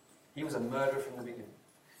 He was a murderer from the beginning.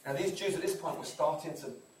 Now these Jews at this point were starting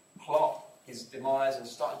to plot his demise and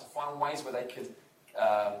starting to find ways where they could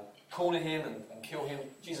corner him and kill him.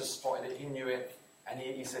 Jesus spotted it, he knew it, and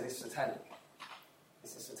he said, it's satanic.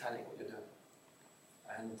 This is satanic what you're doing.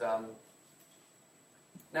 And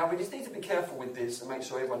now we just need to be careful with this and make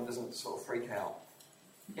sure everyone doesn't sort of freak out.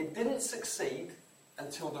 It didn't succeed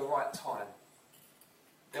until the right time.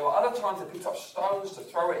 There were other times they picked up stones to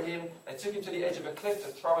throw at him. They took him to the edge of a cliff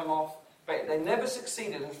to throw him off. But they never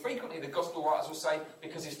succeeded. And frequently the gospel writers will say,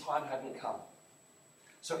 because his time hadn't come.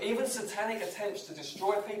 So even satanic attempts to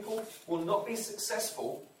destroy people will not be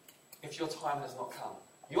successful if your time has not come.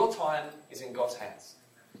 Your time is in God's hands.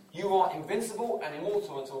 You are invincible and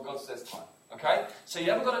immortal until God says time. Okay? So you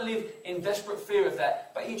haven't got to live in desperate fear of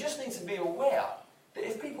that. But you just need to be aware that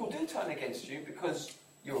if people do turn against you because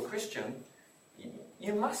you're a Christian,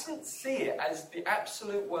 you mustn't see it as the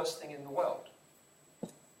absolute worst thing in the world.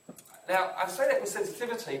 Now, I say that with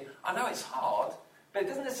sensitivity. I know it's hard, but it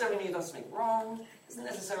doesn't necessarily mean you've done something wrong. It doesn't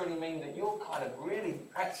necessarily mean that you're kind of really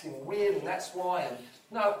acting weird and that's why. And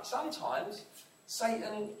no, sometimes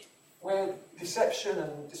Satan, where deception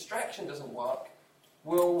and distraction doesn't work,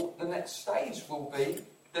 the next stage will be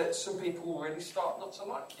that some people will really start not to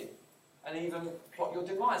like you and even plot your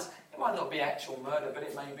demise. It might not be actual murder, but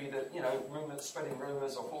it may be that, spreading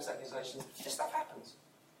rumours or false accusations. This stuff happens.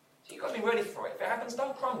 So you've got to be ready for it. If it happens,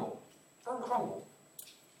 don't crumble. Don't crumble.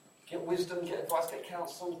 Get wisdom, get advice, get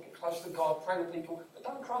counsel, get close to God, pray with people, but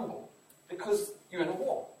don't crumble. Because you're in a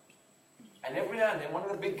war. And every now and then, one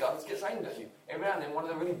of the big guns gets aimed at you. Every now and then, one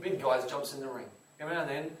of the really big guys jumps in the ring. Every now and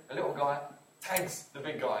then, a little guy tags the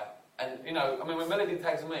big guy. And, when Melody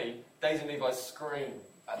tags me, Daisy and Levi scream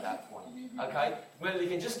at that point. Okay? Melody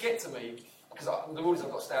can just get to me, because the rule is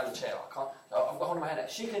I've got to stay on the chair. I've got hold of my hand out.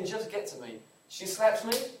 She can just get to me. She slaps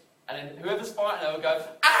me, and then whoever's fighting her will go,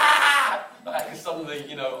 ah! Because suddenly,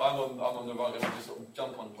 I'm on the rug and I just sort of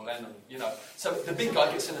jump on or land on, So the big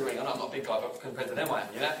guy gets in the ring. I know I'm not a big guy, but compared to them I am,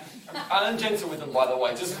 I'm gentle with them, by the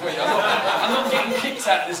way, just for you. I'm not getting kicked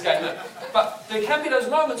out of this game. No. But there can be those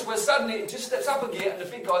moments where suddenly it just steps up a gear and the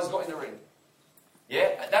big guy's got in the ring.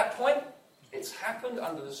 Yeah, at that point, it's happened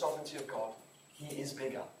under the sovereignty of God. He is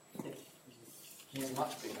bigger. He is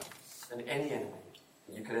much bigger than any enemy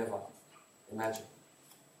that you could ever imagine.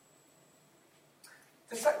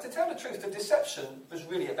 To tell the truth, the deception was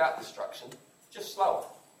really about destruction, just slower.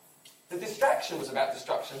 The distraction was about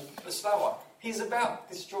destruction, but slower. He's about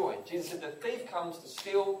destroying. Jesus said the thief comes to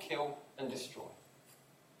steal, kill, and destroy.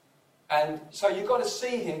 And so you've got to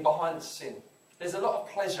see him behind the sin. There's a lot of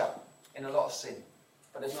pleasure in a lot of sin,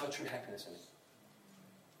 but there's no true happiness in it.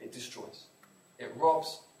 It destroys. It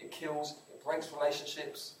robs, it kills. kills, it breaks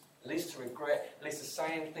relationships, it leads to regret, it leads to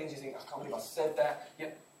saying things you think, I can't believe I said that. Yeah,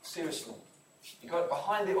 seriously.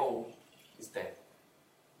 Behind it all is death.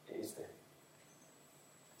 It is death.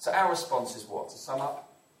 So our response is what? To sum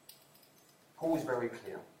up, Paul is very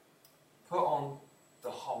clear. Put on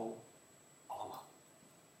the whole armour.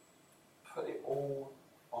 Put it all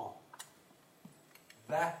on.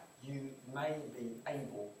 That you may be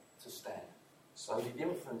able to stand. So the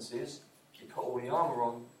inference is, you put all the armour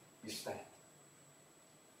on, you stand.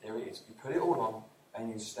 There it is. You put it all on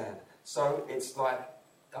and you stand. So it's like,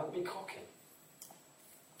 don't be cocky.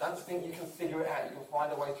 Don't think you can figure it out. You can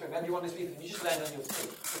find a way through. Maybe one of these people, you just land on your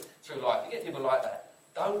feet through life. You get people like that.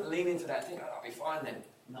 Don't lean into that and think, I'll be fine then.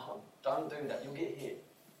 No, don't do that. You'll get hit.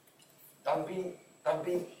 Don't be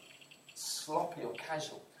sloppy or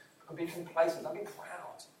casual. Don't be complacent. Don't be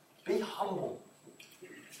proud. Be humble.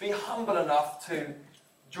 Be humble enough to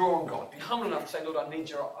draw on God. Be humble enough to say, Lord, I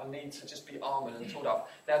need to just be armoured and tooled up.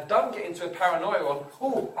 Now, don't get into a paranoia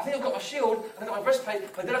on, I think I've got my shield, and I've got my breastplate,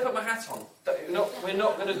 but did I put my hat on? We're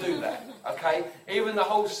not going to do that, okay? Even the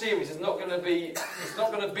whole series is not going to be, it's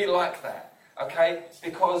not going to be like that, okay?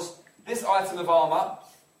 Because this item of armour,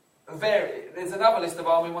 there's another list of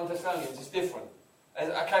armour in 1 Thessalonians, it's different.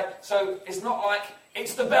 Okay, so it's not like,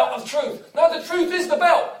 it's the belt of truth. No, the truth is the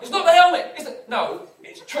belt. It's not the helmet. No,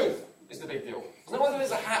 it's truth. It's the big deal. It's not whether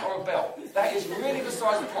it's a hat or a belt. That is really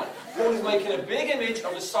besides the point. Paul is making a big image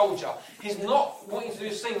of a soldier. He's not wanting to do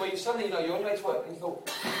a scene where you suddenly, you're on your way to work and you thought,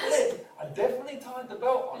 I definitely tied the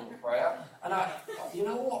belt on in prayer, and you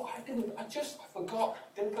know what, I forgot,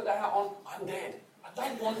 didn't put the hat on, I'm dead.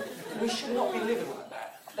 We should not be living like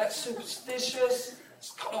that. That's superstitious.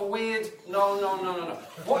 It's kind of weird. No.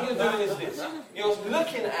 What you're doing is this. You're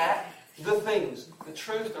looking at the things, the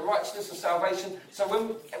truth, the righteousness, the salvation. So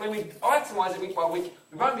when we itemise it week by week,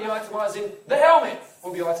 we won't be itemising the helmet.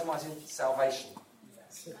 We'll be itemising salvation.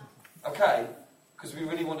 Okay? Because we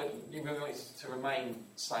really want it to remain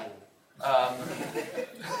sane.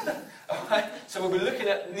 Okay? So we'll be looking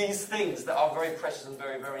at these things that are very precious and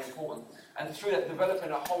very, very important. And through that, developing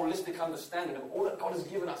a holistic understanding of all that God has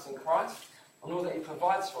given us in Christ and all that He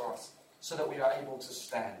provides for us so that we are able to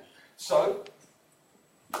stand. So,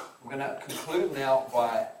 we're going to conclude now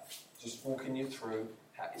by just walking you through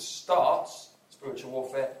how it starts, spiritual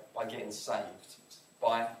warfare, by getting saved.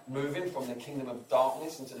 By moving from the kingdom of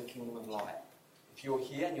darkness into the kingdom of light. If you're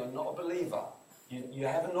here and you're not a believer, you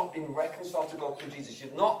have not been reconciled to God through Jesus.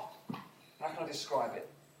 You've not, how can I describe it?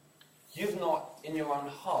 You've not, in your own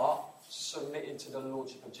heart, submitted to the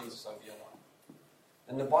lordship of Jesus over your life.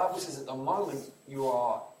 And the Bible says at the moment you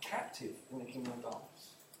are captive in the kingdom of darkness.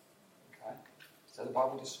 Okay? So the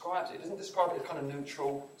Bible describes it. It doesn't describe it as kind of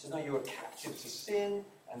neutral. It says, no, you are captive to sin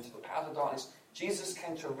and to the powers of darkness. Jesus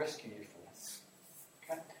came to rescue you from this.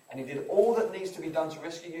 Okay? And He did all that needs to be done to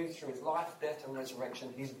rescue you through His life, death and resurrection.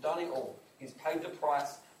 He's done it all. He's paid the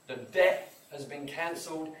price. The debt has been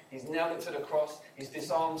cancelled. He's nailed it to the cross. He's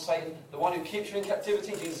disarmed Satan. The one who keeps you in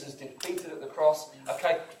captivity, Jesus has defeated at the cross.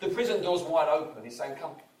 Okay, the prison door's wide open. He's saying,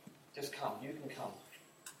 come, just come. You can come.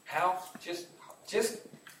 How? Just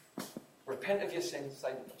repent of your sins. Say,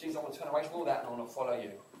 Jesus, I want to turn away from all that and I want to follow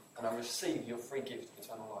you. And I receive your free gift of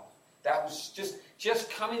eternal life. That was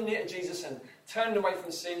just coming near to Jesus and turning away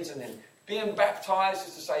from sins and then being baptised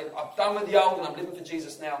just to say, I've done with the old and I'm living for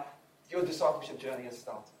Jesus now. Your discipleship journey has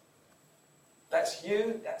started. That's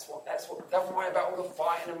you. That's what. Don't worry about all the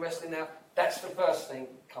fighting and wrestling now. That's the first thing.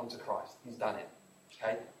 Come to Christ. He's done it.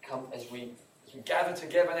 Okay. Come as we gather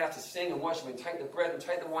together now to sing and worship and take the bread and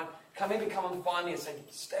take the wine. Come and find me and say,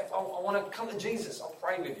 Steph, I want to come to Jesus. I'll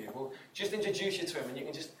pray with you. We'll just introduce you to Him, and you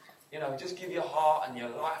can just give your heart and your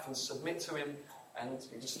life and submit to Him, and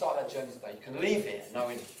you can start that journey today. You can leave here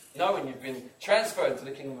knowing you've been transferred to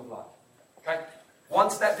the kingdom of life. Okay.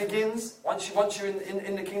 Once that begins, once you're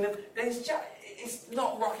in the kingdom, then it's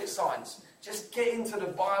not rocket science. Just get into the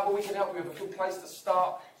Bible. We can help you with a good place to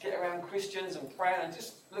start. Get around Christians and pray and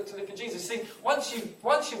just look to live for Jesus. See, once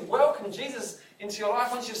you've welcomed Jesus into your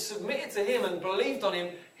life, once you've submitted to Him and believed on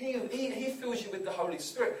Him, He fills you with the Holy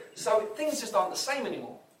Spirit. So things just aren't the same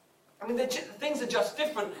anymore. I mean, things are just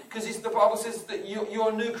different because the Bible says that you're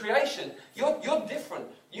a new creation. You're different.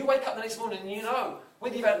 You wake up the next morning and you know,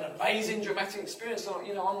 whether you've had an amazing, dramatic experience or not,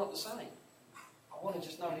 I'm not the same. I want to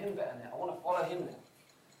just know Him better now. I want to follow Him now.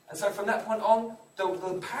 And so from that point on,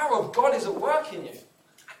 the power of God is at work in you. Is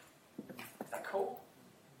that cool?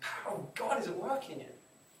 The power of God is at work in you.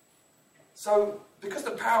 So, because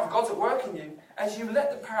the power of God's at work in you, as you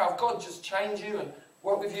let the power of God just change you and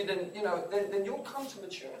work with you, then you'll come to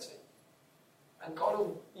maturity. And God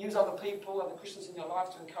will use other people, other Christians in your life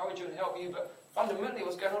to encourage you and help you. But fundamentally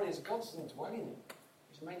what's going on is God's indwelling you.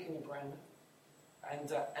 He's making you brand new.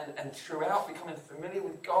 And throughout becoming familiar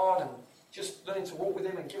with God and just learning to walk with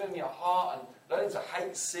Him and giving me a heart and learning to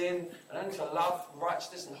hate sin and learning to love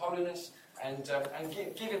righteousness and holiness and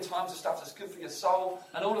giving time to stuff that's good for your soul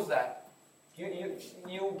and all of that, you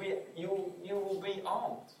will be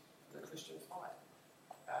armed with the Christian fight.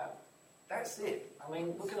 That's it. I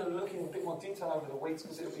mean, we're going to look in a bit more detail over the weeks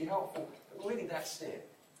because it'll be helpful. But really, that's it.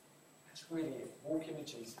 That's really it. Walking with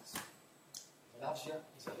Jesus. He loves you.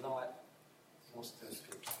 He's a light. He wants to do His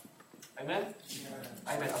good. Amen?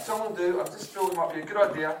 Yeah. Amen. I don't want to do, I just feel it might be a good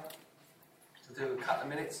idea to do a couple of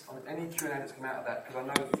minutes on any Q&A that's come out of that, because I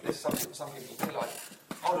know there's some people feel like,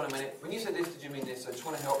 hold on a minute, when you said this, did you mean this? So I just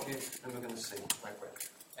want to help you, and we're going to see. Right.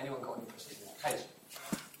 Anyone got any questions in that? Kate?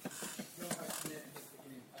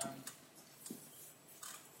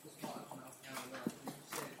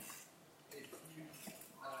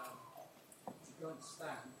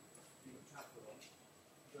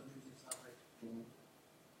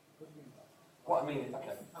 What I mean,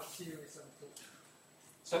 okay.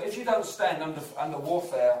 So if you don't stand under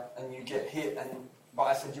warfare and you get hit, but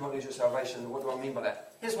I said you won't lose your salvation, what do I mean by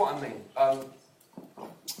that? Here's what I mean.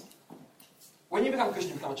 When you become a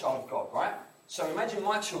Christian, you become a child of God, right? So imagine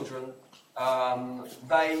my children,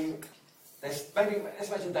 maybe, let's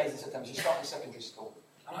imagine Daisy in September, she's starting secondary school.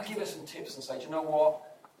 And I give her some tips and say, do you know what?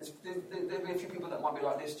 There'll be a few people that might be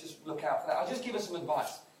like this, just look out for that. I'll just give her some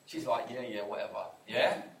advice. She's like, yeah, whatever.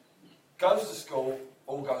 Yeah? Goes to school,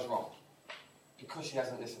 all goes wrong. Because she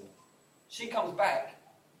hasn't listened. She comes back,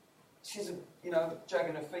 she's,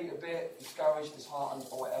 dragging her feet a bit, discouraged, disheartened,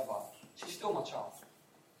 or whatever. She's still my child.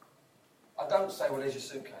 I don't say, well, there's your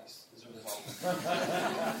suitcase as a result.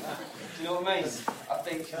 Do you know what I mean? I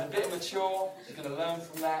think she's a bit immature, she's going to learn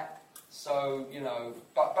from that. So,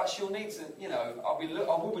 but she'll need to, I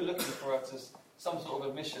will be looking for her to some sort of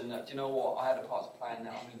admission that, do you know what, I had a part to play in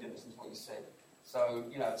that, I'm going to do listen to what you said. So,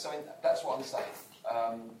 that's what I'm saying.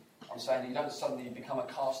 I'm saying that you don't suddenly become a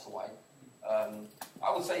castaway.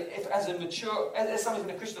 I would say, if as someone's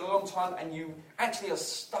been a Christian a long time and you actually are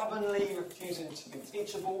stubbornly refusing to be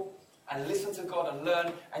teachable and listen to God and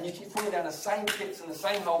learn, and you keep falling down the same pits and the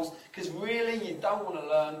same holes because really you don't want to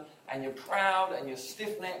learn, and you're proud and you're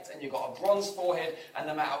stiff-necked and you've got a bronze forehead, and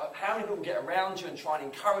no matter how many people get around you and try and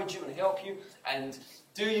encourage you and help you and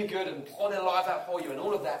do you good and pour their life out for you and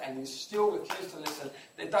all of that, and you still refuse to listen,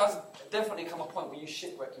 there does definitely come a point where you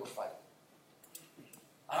shipwreck your faith.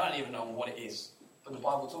 I don't even know what it is, but the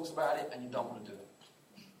Bible talks about it and you don't want to do it.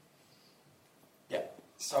 Yeah.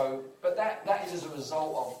 So, but that is as a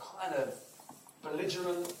result of kind of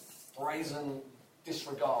belligerent, brazen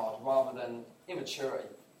disregard rather than immaturity.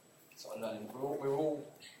 Sort of learning. We're all,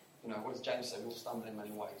 what does James say? We all stumble in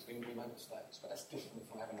many ways. We make mistakes, but that's different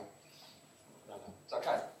from having a... No. It's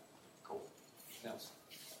okay. Cool. Anything else?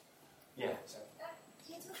 Yeah. So.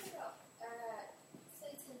 You're talking about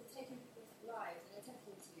Satan taking people's lives and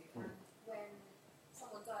attempting to, and when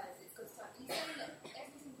someone dies, it's God's time. You're saying that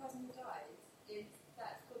every single person who dies is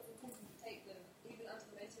that God's intention to take them, even under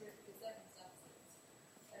the most horrific circumstances,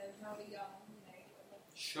 however young,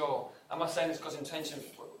 Sure. Am I saying it's God's intention?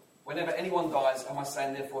 Whenever anyone dies, am I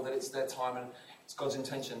saying therefore that it's their time and it's God's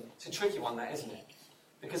intention? It's a tricky one, that, isn't it?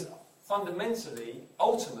 Because fundamentally,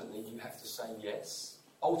 ultimately, you have to say yes.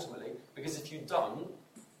 Ultimately, because if you don't,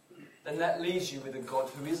 then that leaves you with a God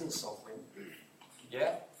who isn't sovereign.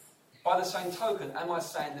 Yeah? By the same token, am I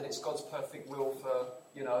saying that it's God's perfect will for,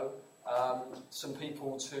 some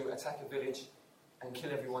people to attack a village and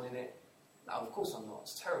kill everyone in it? No, of course I'm not.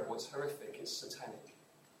 It's terrible, it's horrific, it's satanic.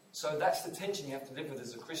 So that's the tension you have to live with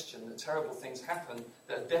as a Christian, that terrible things happen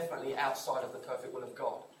that are definitely outside of the perfect will of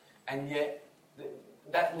God. And yet,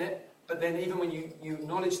 but then even when you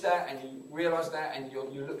acknowledge that and you realise that and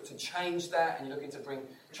you look to change that and you're looking to bring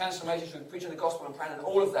transformation through preaching the gospel and praying and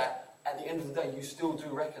all of that, at the end of the day you still do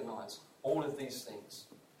recognise all of these things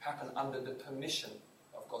happen under the permission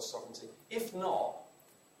of God's sovereignty. If not,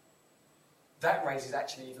 that raises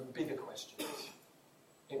actually even bigger questions.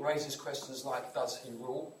 It raises questions like, does he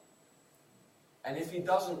rule? And if he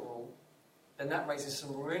doesn't rule, then that raises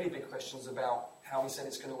some really big questions about how he said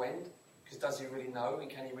it's going to end. Because does he really know, and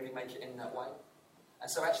can he really make it end that way? And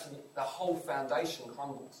so actually the whole foundation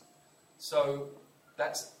crumbles. So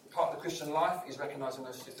that's part of the Christian life, is recognising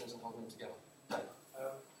those systems and holding them together. Okay.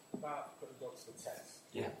 About putting God to the test.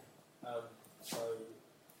 Yeah. So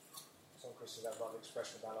some Christians have like the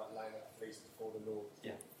expression about like laying at least before the Lord.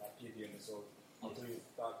 Yeah. Like Gideon and sort of.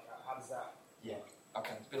 How does that? Yeah.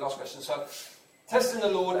 Okay. Good last question. So Testing the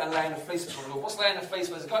Lord and laying the fleece before the Lord. What's laying the fleece?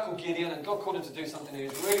 Well, there's a guy called Gideon, and God called him to do something. He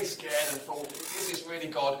was really scared and thought, is this really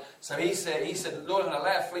God? So he said, Lord, I'm going to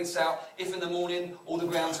lay a fleece out. If in the morning all the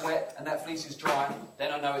ground's wet and that fleece is dry,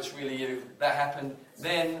 then I know it's really you. That happened.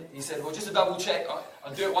 Then he said, well, just to double check,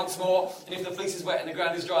 I'll do it once more. And if the fleece is wet and the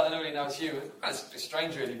ground is dry, then I really know it's you. That's a bit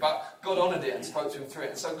strange, really. But God honoured it and spoke to him through it.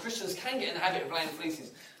 And so Christians can get in the habit of laying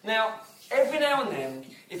fleeces. Now, every now and then,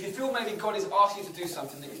 if you feel maybe God is asking you to do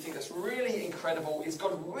something that you think that's really incredible, is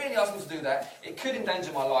God really asking me to do that, it could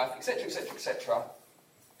endanger my life, etc., etc., etc.,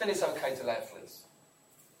 then it's okay to lay a fleece.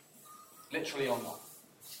 Literally or not.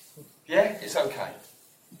 Yeah, it's okay.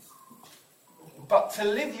 But to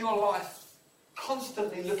live your life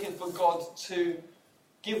constantly looking for God to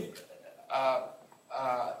give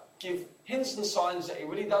hints and signs that he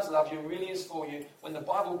really does love you and really is for you, when the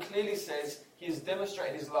Bible clearly says he has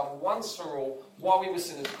demonstrated his love once for all, while we were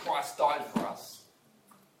sinners, Christ died for us.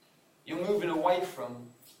 You're moving away from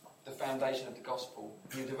the foundation of the gospel.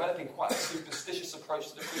 You're developing quite a superstitious approach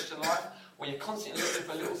to the Christian life, where you're constantly looking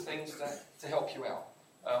for little things to help you out.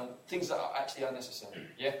 Things that are actually unnecessary.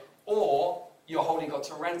 Yeah? Or you're holding God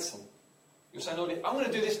to ransom. You're saying, Lord, I'm going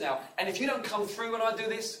to do this now, and if you don't come through when I do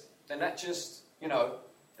this, then that just,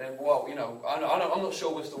 then, well, I'm not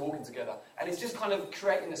sure we're still walking together. And it's just kind of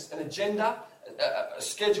creating an agenda, a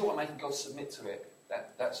schedule, and making God submit to it.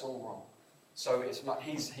 That's all wrong. So it's not,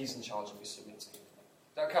 he's in charge and we submit to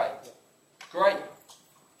him. Okay. Great.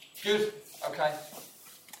 Good. Okay.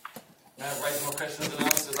 Now raise more questions and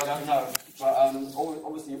answers. I don't know. But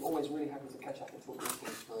obviously you're always really happy to catch up and talk these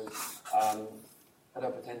things through. I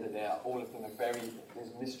don't pretend that all of them are buried.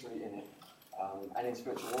 There's mystery in it. And in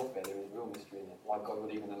spiritual warfare there is real mystery in it. Why God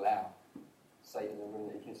would even allow Satan the room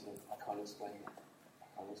that he gives him. I can't explain it.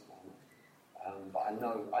 But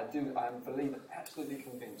I am absolutely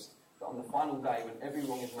convinced that on the final day, when every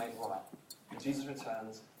wrong is made right, when Jesus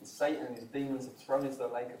returns, and Satan and his demons are thrown into the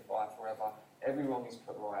lake of fire forever, every wrong is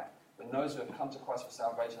put right. When those who have come to Christ for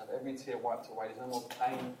salvation have every tear wiped away, there's no more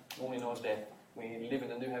pain, mourning or death. We live in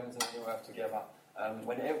the new heavens and the new earth together.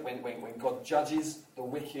 When God judges the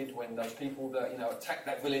wicked, when those people that attacked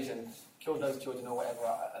that village and killed those children or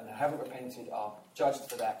whatever and haven't repented are judged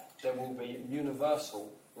for that, there will be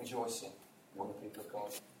universal rejoicing among the people of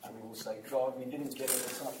God. And we will say, God, we didn't get it,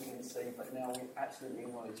 there's something we didn't see, but now we absolutely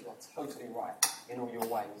acknowledge you are totally right in all your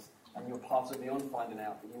ways. And you're part of beyond finding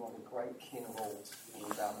out that you are the great King of all, and we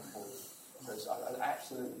bow before you. So I'm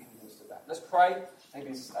absolutely convinced of that. Let's pray.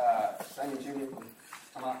 Maybe Sammy and Julia can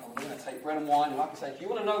come up, and we're going to take bread and wine. And like I say, if you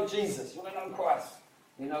want to know Jesus, you want to know Christ,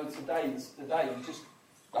 today's the day.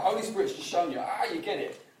 The Holy Spirit's just shown you, you get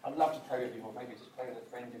it. I'd love to pray with you, or maybe just pray with a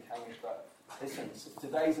friend you came with, but listen,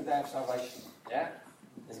 today's the day of salvation, yeah?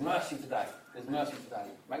 There's mercy today.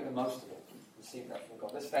 Make the most of it. Receive that from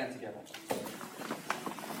God. Let's stand together.